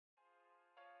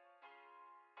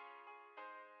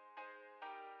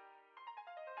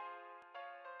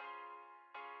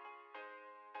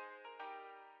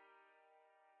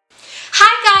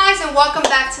and welcome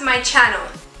back to my channel.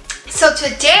 So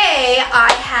today I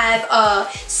have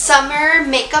a summer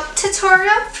makeup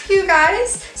tutorial for you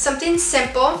guys, something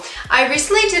simple. I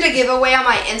recently did a giveaway on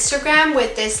my Instagram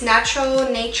with this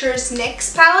Natural Nature's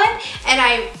NYX palette, and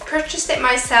I purchased it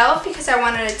myself because I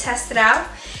wanted to test it out.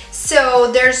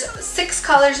 So there's 6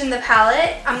 colors in the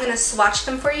palette. I'm gonna swatch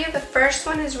them for you. The first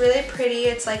one is really pretty.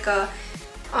 It's like a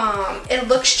it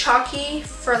looks chalky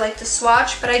for like the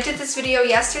swatch, but I did this video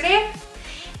yesterday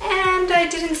and I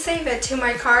didn't save it to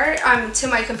my card, to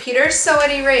my computer, so it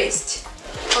erased.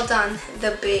 Hold on,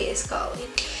 the base calling.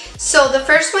 So the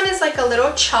first one is like a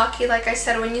little chalky, like I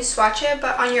said, when you swatch it,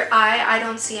 but on your eye, I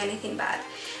don't see anything bad.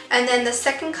 And then the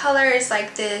second color is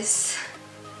like this,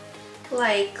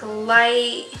 like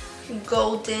light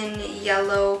golden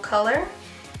yellow color.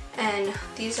 And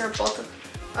these are both of,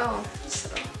 oh,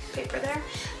 this little paper there.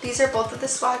 These are both of the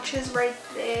swatches right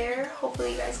there.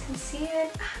 Hopefully you guys can see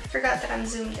it. I forgot that I'm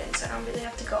zoomed in, so I don't really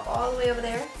have to go all the way over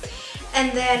there.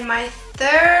 And then my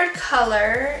third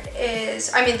color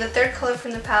is, the third color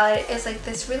from the palette is like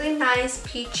this really nice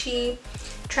peachy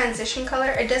transition color.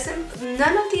 It doesn't,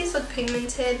 none of these look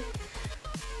pigmented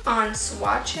on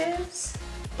swatches,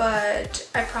 but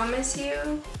I promise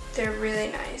you they're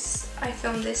really nice. I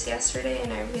filmed this yesterday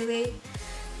and I really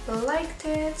liked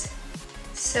it.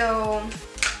 So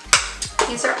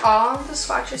these are all the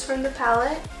swatches from the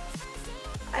palette.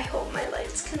 I hope my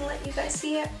lights can let you guys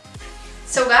see it.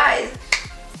 So guys,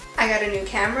 I got a new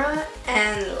camera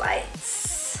and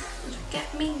lights. Look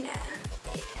at me now.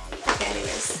 Okay,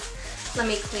 anyways, let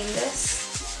me clean this.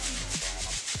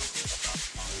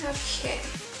 Okay,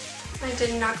 I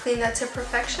did not clean that to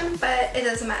perfection, but it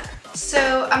doesn't matter.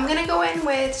 So I'm gonna go in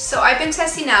with, so I've been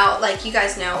testing out, like you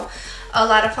guys know, a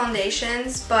lot of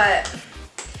foundations, but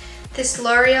this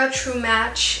L'Oreal True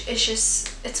Match is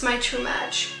just, it's my true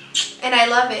match. And I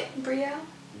love it. Brielle.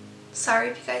 Sorry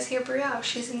if you guys hear Brielle.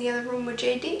 She's in the other room with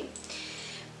JD,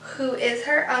 who is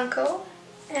her uncle.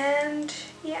 And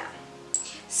yeah.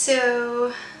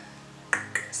 So,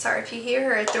 sorry if you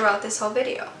hear her throughout this whole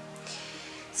video.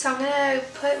 So I'm going to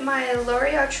put my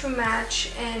L'Oreal True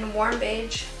Match in warm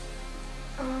beige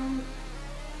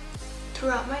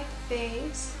throughout my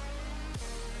face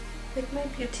with my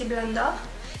beauty blender.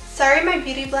 Sorry, my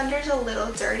beauty blender is a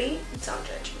little dirty. Don't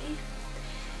judge me.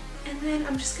 And then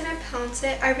I'm just gonna pounce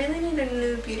it. I really need a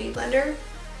new beauty blender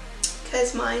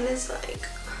because mine is like,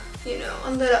 you know,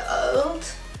 a little old.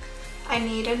 I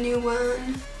need a new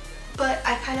one. But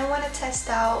I kind of want to test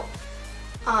out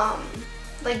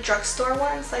like drugstore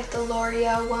ones, like the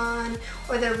L'Oreal one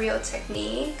or the Real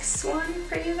Techniques one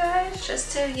for you guys,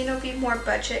 just to, you know, be more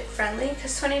budget friendly,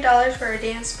 because $20 for a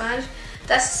damn sponge,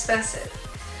 that's expensive.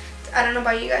 I don't know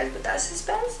about you guys, but that's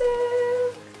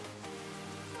expensive.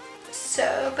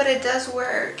 So, but it does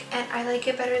work, and I like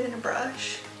it better than a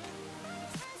brush.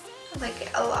 I like it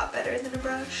a lot better than a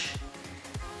brush.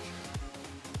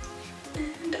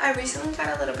 And I recently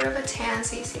got a little bit of a tan,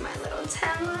 so you see my little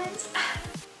tan lines.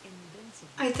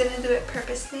 I didn't do it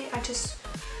purposely.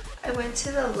 I went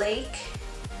to the lake.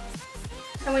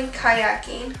 I went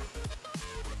kayaking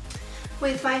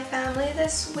with my family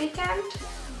this weekend.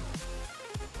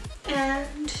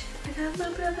 And I got a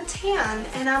little bit of a tan,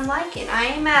 and I'm liking it. I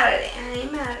ain't mad at it. I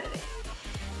ain't mad at it.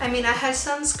 I mean, I had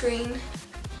sunscreen,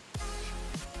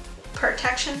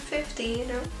 protection 50, you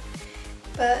know,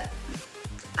 but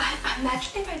I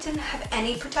imagine if I didn't have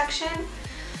any protection.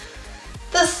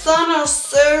 The sun is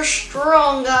so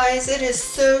strong, guys. It is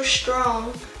so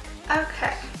strong.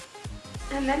 Okay,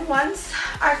 and then once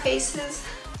our faces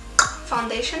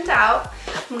foundation's out,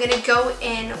 I'm gonna go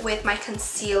in with my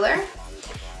concealer.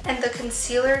 And the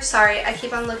concealer, sorry, I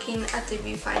keep on looking at the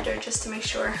viewfinder just to make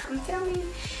sure I'm filming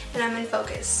and I'm in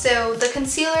focus. So the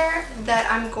concealer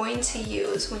that I'm going to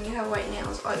use, when you have white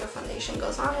nails, all your foundation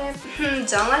goes on it.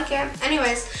 Don't like it.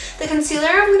 Anyways, the concealer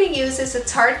I'm going to use is a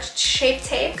Tarte Shape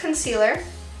Tape concealer.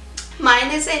 Mine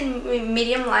is in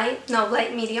medium light, no,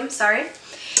 light medium, sorry.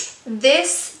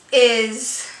 This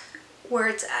is where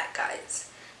it's at, guys.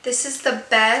 This is the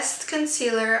best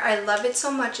concealer. I love it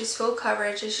so much. It's full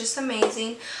coverage. It's just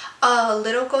amazing. A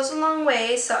little goes a long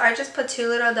way, so I just put 2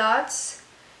 little dots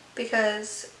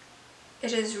because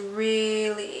it is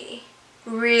really,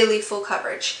 really full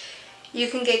coverage. You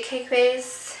can get cake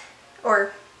base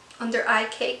or under eye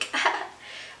cake.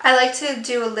 I like to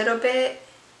do a little bit,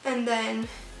 and then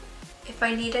if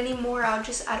I need any more, I'll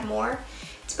just add more.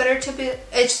 It's better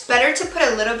to put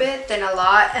a little bit than a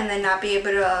lot and then not be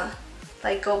able to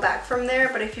like go back from there.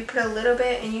 But if you put a little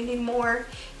bit and you need more,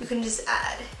 you can just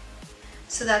add.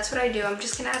 So that's what I do. I'm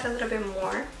just gonna add a little bit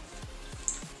more.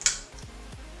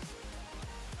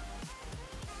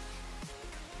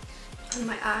 on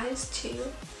my eyes too.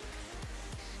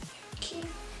 Okay.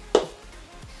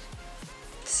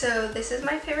 So this is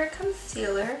my favorite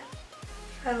concealer.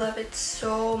 I love it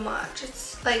so much.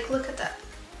 It's like, look at that.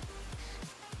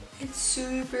 It's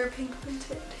super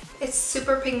pigmented. It's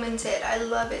super pigmented. I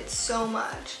love it so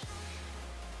much.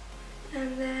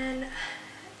 And then,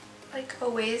 like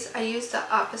always, I use the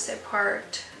opposite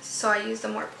part. So I use the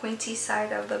more pointy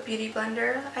side of the Beauty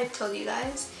Blender. I told you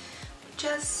guys.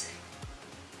 Just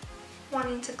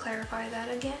wanting to clarify that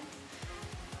again.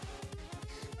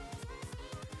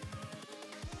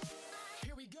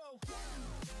 Here we go.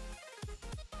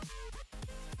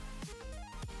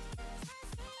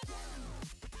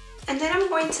 And then I'm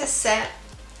going to set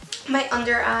my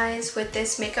under eyes with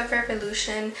this Makeup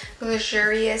Revolution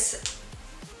luxurious,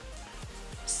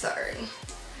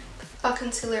 a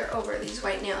concealer over these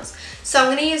white nails. So I'm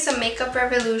going to use a Makeup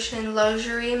Revolution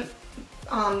luxury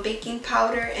baking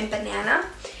powder in banana,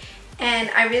 and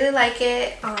I really like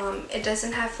it. It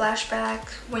doesn't have flashback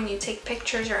when you take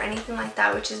pictures or anything like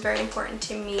that, which is very important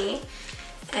to me,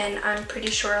 and I'm pretty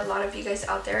sure a lot of you guys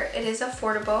out there. It is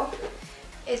affordable.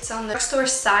 It's on the store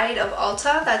side of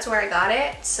Ulta. That's where I got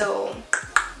it. So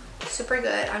super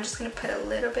good. I'm just gonna put a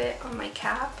little bit on my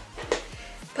cap.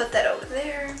 Put that over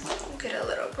there. Get a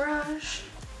little brush.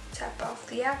 Tap off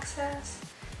the excess.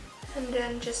 And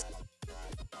then just...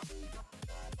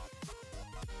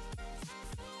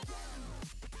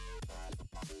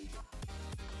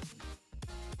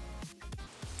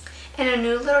 And a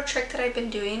new little trick that I've been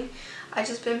doing, I've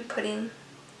just been putting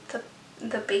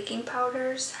the baking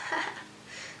powders,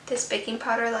 this baking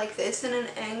powder like this in an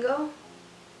angle.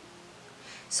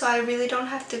 So I really don't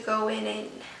have to go in and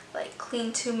like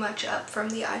clean too much up from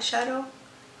the eyeshadow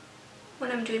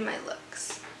when I'm doing my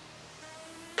looks.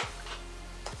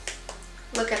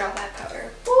 Look at all that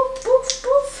powder. Boof, boof,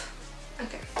 boof.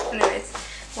 Okay, anyways,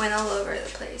 went all over the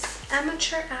place.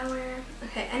 Amateur hour.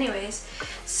 Okay, anyways,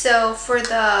 so for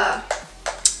the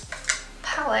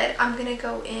palette, I'm gonna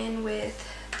go in with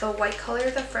the white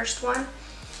color, the first one,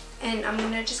 and I'm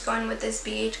gonna just go in with this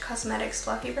BH Cosmetics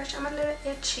fluffy brush. I'm a little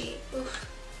itchy. Oof,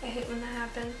 I hate when that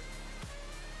happens.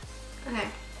 Okay,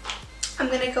 I'm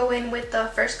gonna go in with the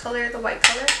first color, the white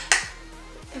color,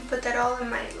 and put that all in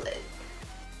my lid.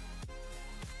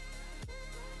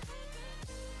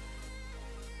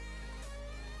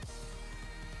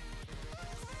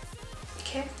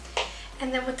 Okay,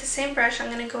 and then with the same brush,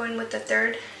 I'm going to go in with the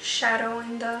third shadow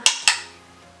in the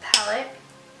palette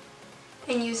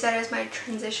and use that as my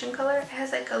transition color. It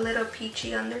has like a little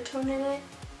peachy undertone in it.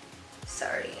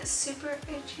 Sorry, it's super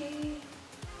itchy.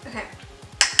 Okay,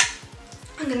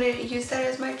 I'm going to use that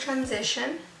as my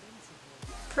transition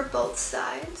for both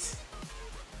sides.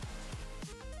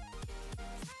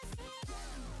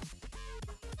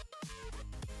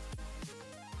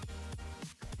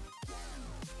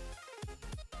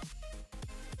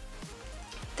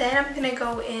 Then I'm going to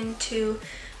go into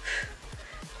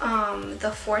the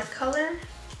fourth color,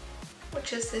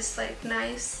 which is this like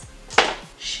nice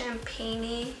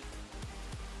champagne-y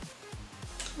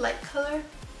light color,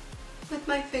 with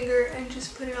my finger and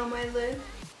just put it on my lid.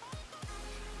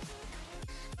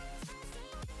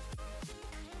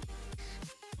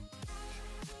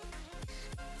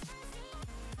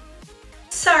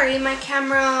 Sorry, my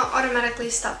camera automatically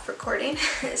stopped recording,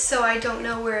 so I don't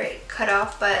know where it cut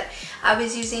off, but I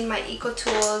was using my Eco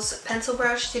Tools pencil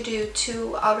brush to do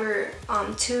two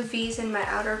V's in my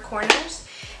outer corners,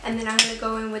 and then I'm going to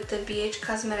go in with the BH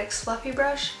Cosmetics fluffy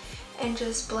brush and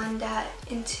just blend that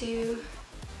into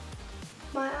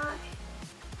my eye.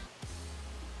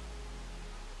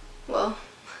 Well,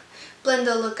 blend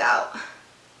the look out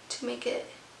to make it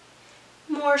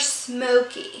more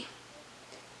smoky.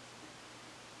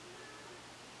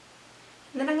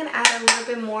 And then I'm going to add a little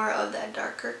bit more of that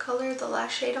darker color, the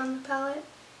last shade on the palette,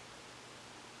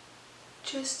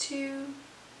 just to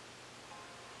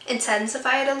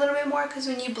intensify it a little bit more, because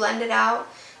when you blend it out,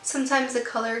 sometimes the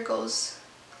color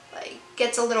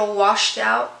gets a little washed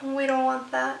out, and we don't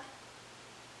want that.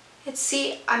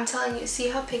 I'm telling you,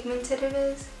 see how pigmented it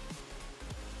is?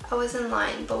 I wasn't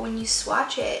lying, but when you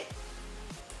swatch it,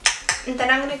 and then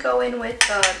I'm going to go in with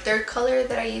the third color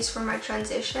that I use for my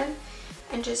transition,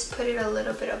 and just put it a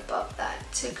little bit above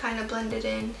that to kind of blend it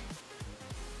in,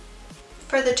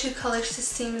 for the two colors to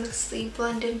seamlessly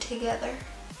blend in together.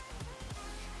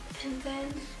 And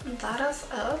then that is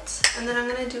it. And then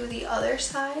I'm going to do the other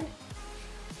side.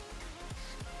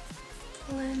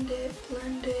 Blend it,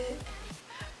 blend it.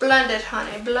 Blend it,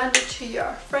 honey. Blend it to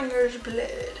your fingers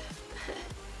bleed.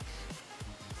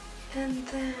 And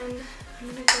then I'm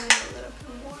going to go in a little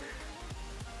bit more.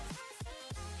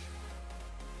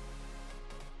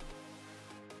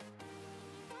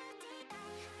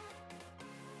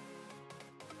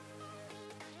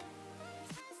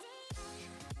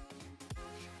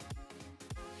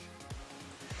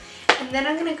 And then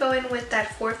I'm going to go in with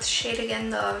that fourth shade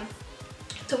again,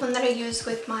 the one that I used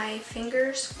with my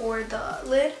fingers for the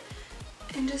lid,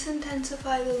 and just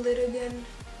intensify the lid again.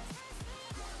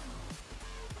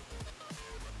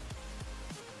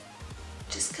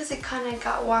 Just because it kind of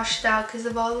got washed out because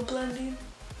of all the blending.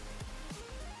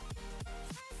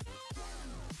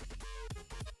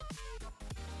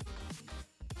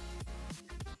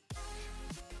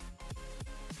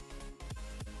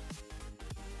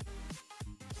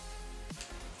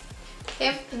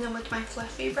 Okay, and then with my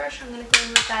fluffy brush, I'm going to go in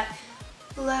with that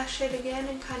last shade again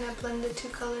and kind of blend the two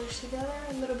colors together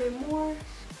a little bit more.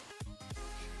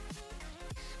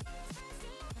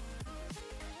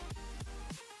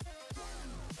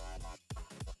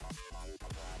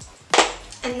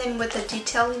 And then with the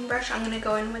detailing brush, I'm going to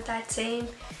go in with that same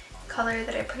color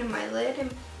that I put in my lid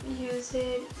and use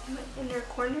it in my inner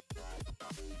corner.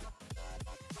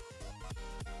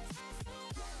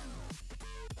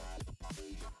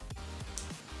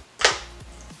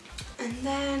 And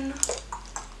then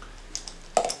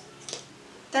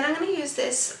I'm going to use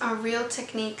this Real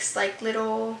Techniques like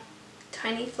little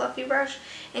tiny fluffy brush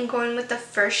and go in with the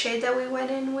first shade that we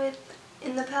went in with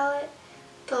in the palette,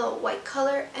 the little white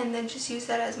color, and then just use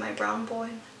that as my brow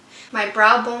bone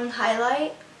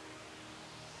highlight.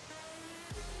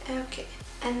 Okay,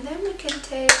 and then we can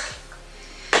take,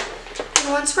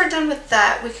 and once we're done with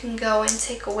that, we can go and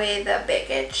take away the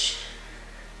baggage.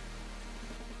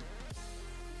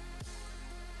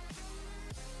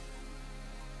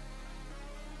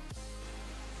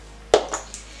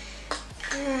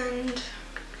 And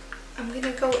I'm going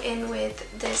to go in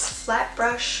with this flat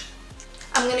brush.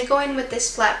 I'm going to go in with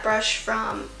this flat brush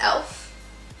from e.l.f.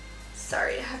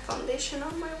 Sorry, I have foundation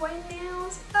on my white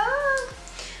nails. Ah!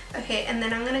 Okay, and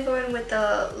then I'm going to go in with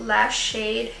the last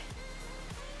shade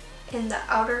in the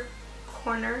outer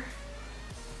corner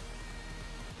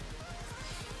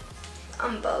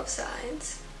on both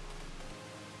sides.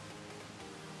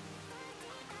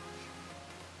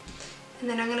 And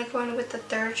then I'm going to go in with the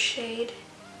third shade.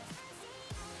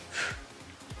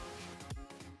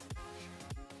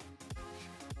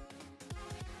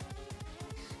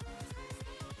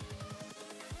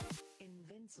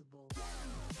 Invincible.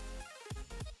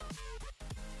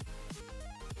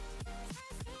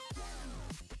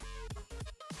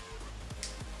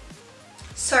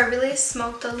 So I really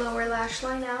smoked the lower lash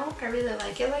line out. I really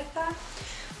like it like that.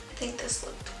 I think this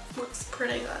looks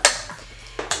pretty good.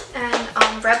 And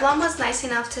Revlon was nice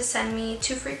enough to send me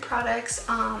 2 free products.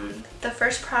 The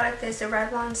first product is the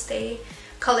Revlon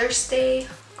Color Stay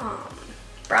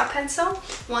brow pencil.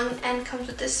 One end comes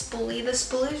with this spoolie. The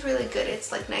spoolie is really good.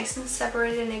 It's like nice and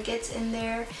separated and it gets in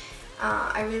there.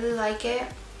 I really like it.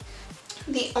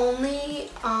 The only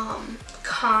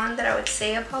con that I would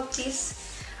say about the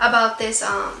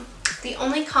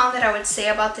only con that I would say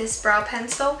about this brow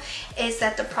pencil is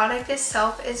that the product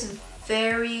itself is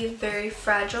very, very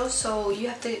fragile, so you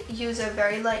have to use a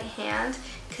very light hand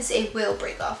because it will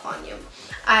break off on you.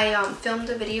 I filmed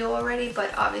a video already,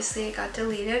 but obviously it got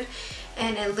deleted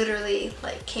and it literally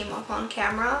like came up on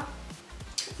camera.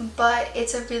 But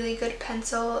it's a really good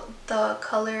pencil. The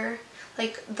color,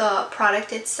 like the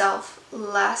product itself,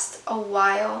 lasts a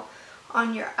while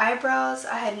on your eyebrows.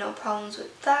 I had no problems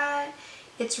with that.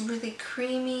 It's really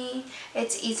creamy.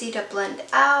 It's easy to blend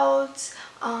out.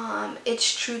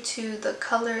 It's true to the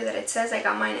color that it says. I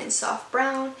got mine in soft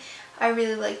brown. I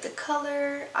really like the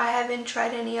color. I haven't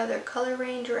tried any other color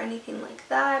range or anything like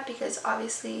that because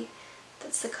obviously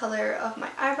that's the color of my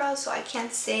eyebrows, so I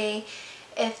can't say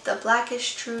if the black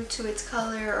is true to its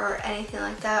color or anything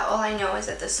like that. All I know is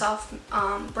that the soft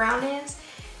brown is,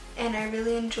 and I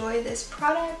really enjoy this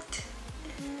product.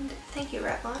 And thank you,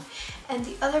 Revlon. And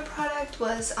the other product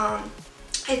was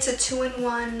it's a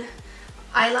 2-in-1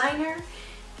 eyeliner.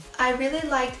 I really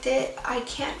liked it. I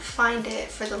can't find it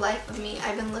for the life of me.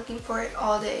 I've been looking for it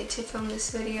all day to film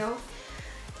this video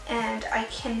and I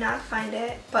cannot find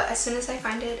it, but as soon as I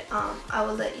find it, I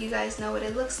will let you guys know what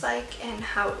it looks like and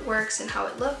how it works and how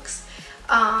it looks.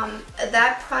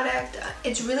 That product,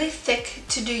 it's really thick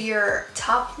to do your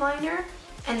top liner,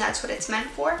 and that's what it's meant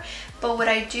for. But what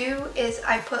I do is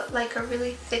I put like a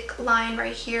really thick line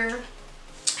right here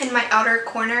in my outer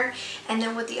corner, and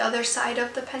then with the other side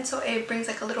of the pencil it brings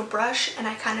like a little brush and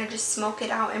I kind of just smoke it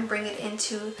out and bring it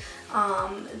into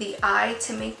the eye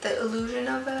to make the illusion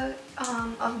of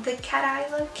the cat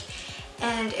eye look,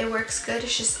 and it works good.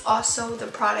 It's just also the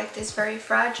product is very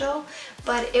fragile,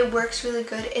 but it works really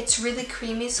good. It's really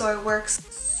creamy, so it works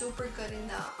super good in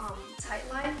the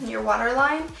tight line, in your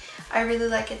waterline. I really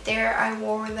like it there. I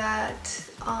wore that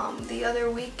the other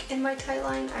week in my tight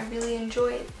line. I really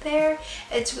enjoy it there.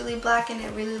 It's really black and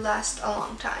it really lasts a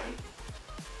long time.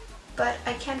 But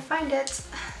I can't find it.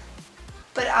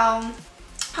 But I'll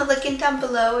link it down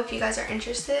below if you guys are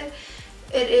interested.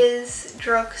 It is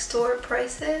drugstore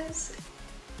prices.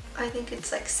 I think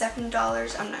it's like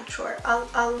 $7. I'm not sure.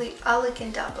 I'll link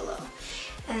it down below.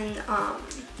 And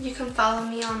you can follow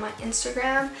me on my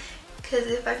Instagram, because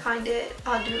if I find it,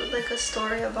 I'll do like a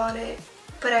story about it.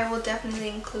 But I will definitely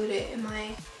include it in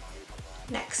my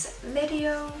next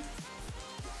video.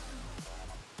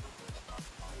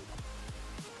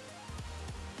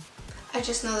 I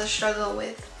just know the struggle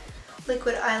with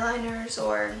liquid eyeliners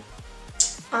or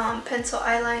pencil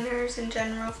eyeliners in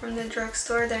general from the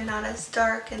drugstore. They're not as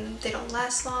dark and they don't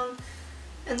last long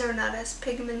and they're not as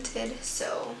pigmented,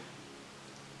 so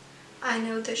I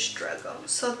know the struggle.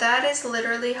 So that is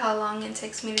literally how long it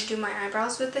takes me to do my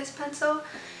eyebrows with this pencil.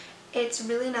 It's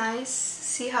really nice.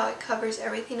 See how it covers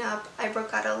everything up. I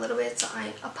broke out a little bit, so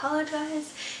I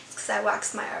apologize. It's because I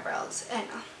waxed my eyebrows and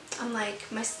I'm like,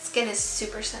 my skin is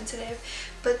super sensitive.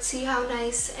 But see how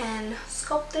nice and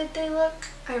sculpted they look?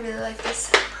 I really like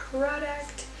this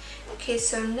product. Okay,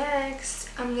 so next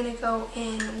I'm gonna go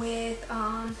in with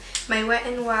my Wet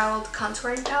n Wild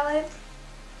contouring palette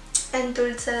and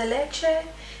dulce de leche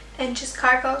and just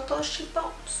carve out those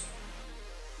cheekbones.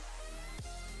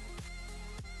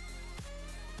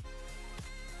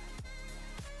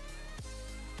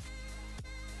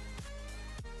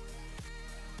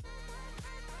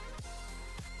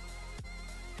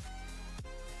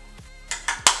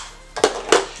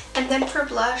 And then for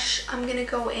blush, I'm gonna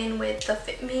go in with the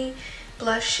Fit Me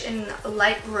blush in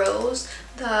light rose.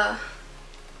 The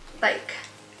like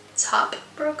top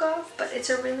broke off, but it's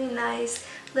a really nice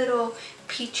little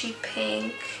peachy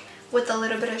pink with a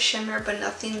little bit of shimmer, but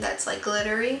nothing that's like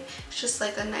glittery. It's just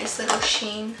like a nice little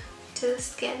sheen to the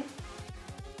skin.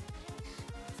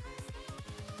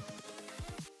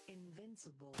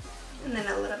 And then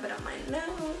a little bit on my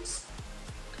nose.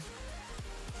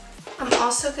 I'm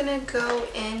also gonna go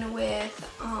in with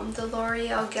the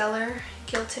L'Oreal Geller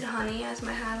Gilded Honey as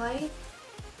my highlight.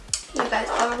 You guys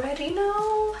already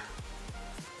know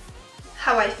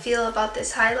how I feel about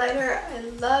this highlighter. I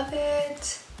love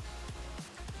it.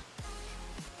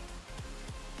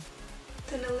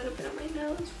 Then a little bit on my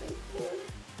nose right there.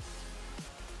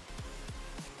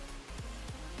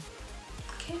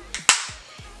 Okay.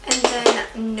 And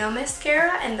then no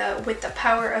mascara and with the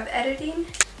power of editing.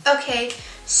 Okay,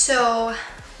 so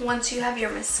once you have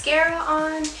your mascara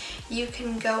on, you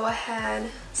can go ahead.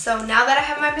 So now that I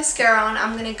have my mascara on,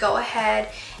 I'm gonna go ahead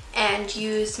and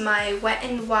use my Wet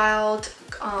n Wild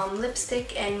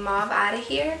lipstick in Mauve Out of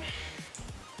Here.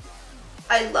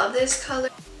 I love this color.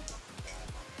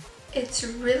 It's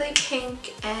really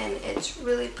pink and it's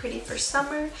really pretty for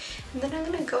summer. And then I'm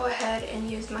gonna go ahead and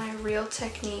use my Real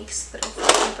Techniques little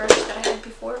brush that I had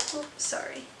before. Oops,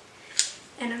 sorry.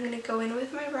 And I'm gonna go in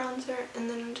with my bronzer, and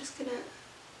then I'm just gonna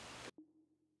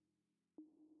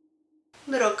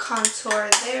little contour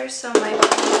there so my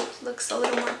body looks a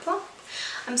little more plump.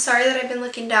 I'm sorry that I've been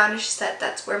looking down, it's just that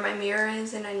that's where my mirror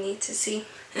is and I need to see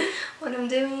what I'm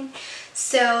doing.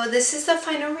 So this is the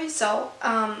final result.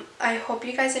 I hope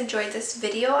you guys enjoyed this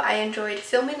video. I enjoyed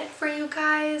filming it for you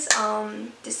guys.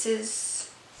 This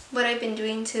is what I've been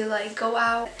doing to like go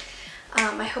out.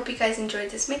 I hope you guys enjoyed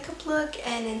this makeup look,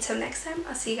 and until next time,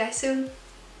 I'll see you guys soon.